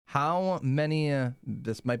How many,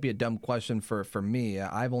 this might be a dumb question for me.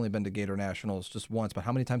 I've only been to Gator Nationals just once, but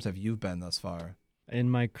how many times have you been thus far? In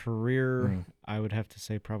my career, I would have to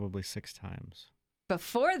say probably 6 times.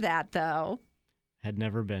 Before that, though. Had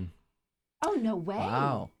never been. Oh, no way.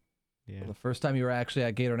 Wow. Yeah. Well, the first time you were actually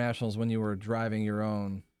at Gator Nationals when you were driving your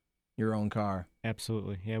own car.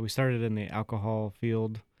 Absolutely. Yeah, we started in the alcohol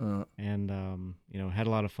field and, had a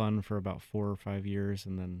lot of fun for about 4 or 5 years.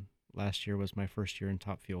 And then last year was my first year in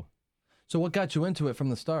Top Fuel. So what got you into it from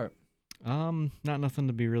the start? Not nothing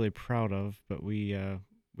to be really proud of, but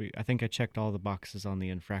I think I checked all the boxes on the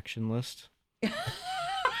infraction list.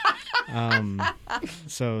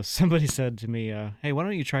 So somebody said to me, hey, why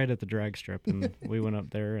don't you try it at the drag strip? And we went up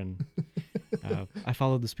there, and I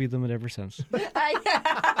followed the speed limit ever since. That's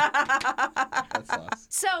awesome.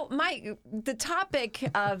 So the topic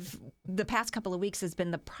of the past couple of weeks has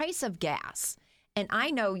been the price of gas. And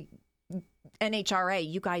I know NHRA,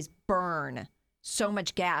 you guys burn so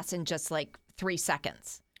much gas in just like 3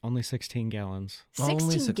 seconds. Only 16 gallons.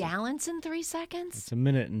 16 gallons in 3 seconds? It's 1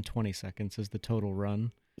 minute and 20 seconds is the total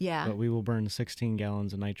run. Yeah. But we will burn 16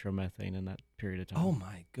 gallons of nitromethane in that period of time. Oh,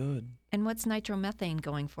 my good. And what's nitromethane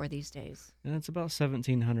going for these days? And it's about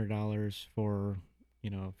 $1,700 for, a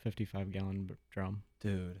 55-gallon drum.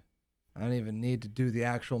 Dude, I don't even need to do the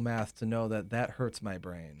actual math to know that hurts my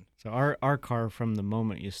brain. So our car, from the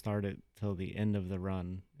moment you start it till the end of the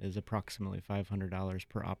run, is approximately $500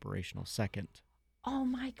 per operational second. Oh,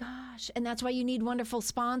 my gosh. And that's why you need wonderful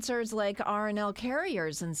sponsors like R&L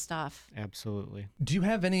Carriers and stuff. Absolutely. Do you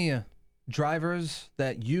have any drivers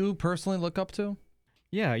that you personally look up to?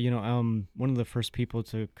 Yeah, one of the first people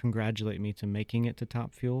to congratulate me to making it to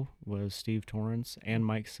Top Fuel was Steve Torrance and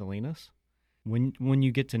Mike Salinas. When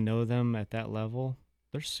you get to know them at that level,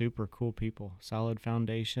 they're super cool people. Solid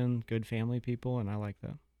foundation, good family people, and I like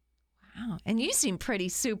that. Wow. And you seem pretty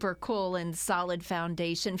super cool and solid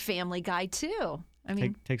foundation family guy, too. I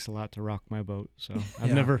mean, takes a lot to rock my boat. So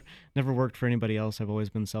I've never worked for anybody else. I've always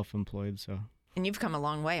been self-employed. So. And you've come a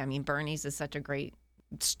long way. I mean, Bernie's is such a great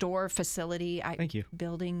store facility. Thank you.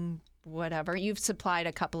 Building, whatever. You've supplied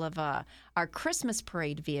a couple of our Christmas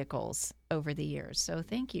parade vehicles over the years. So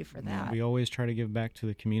thank you for that. We always try to give back to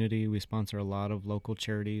the community. We sponsor a lot of local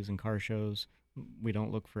charities and car shows. We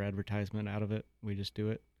don't look for advertisement out of it. We just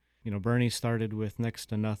do it. Bernie started with next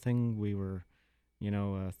to nothing. We were,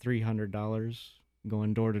 $300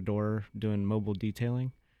 going door to door doing mobile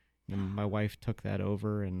detailing. And my wife took that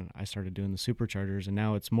over, and I started doing the superchargers, and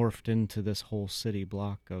now it's morphed into this whole city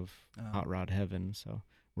block of hot rod heaven. So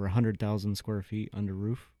we're 100,000 square feet under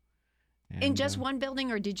roof. And, in just one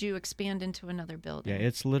building, or did you expand into another building? Yeah,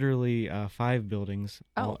 it's literally 5 buildings,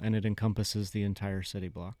 and it encompasses the entire city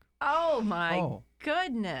block. Oh, my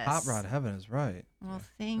goodness. Hot rod heaven is right. Well,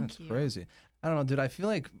 thank That's you. That's crazy. I don't know, dude. I feel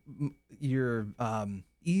like you're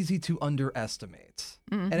easy to underestimate,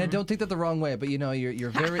 and I don't take that the wrong way. But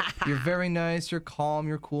you're very you're very nice. You're calm.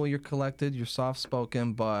 You're cool. You're collected. You're soft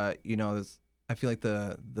spoken. But I feel like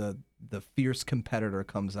the fierce competitor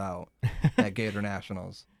comes out at Gator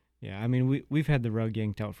Nationals. Yeah, I mean we've had the rug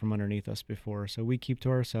yanked out from underneath us before, so we keep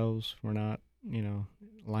to ourselves. We're not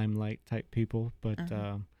limelight type people, but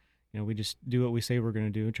we just do what we say we're going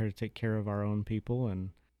to do. Try to take care of our own people,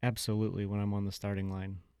 and absolutely, when I'm on the starting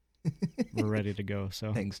line, we're ready to go.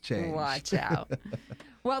 So things change. Watch out.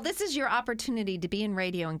 Well, this is your opportunity to be in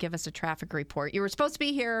radio and give us a traffic report. You were supposed to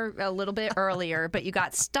be here a little bit earlier, but you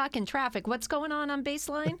got stuck in traffic. What's going on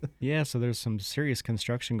Baseline? Yeah, so there's some serious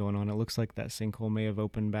construction going on. It looks like that sinkhole may have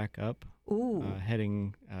opened back up,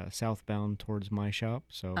 heading southbound towards my shop.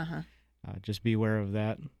 So just be aware of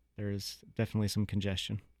that. There's definitely some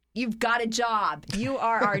congestion. You've got a job. You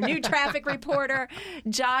are our new traffic reporter,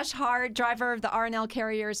 Josh Hart, driver of the R&L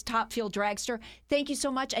Carriers Top Fuel Dragster. Thank you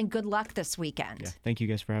so much, and good luck this weekend. Yeah, thank you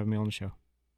guys for having me on the show.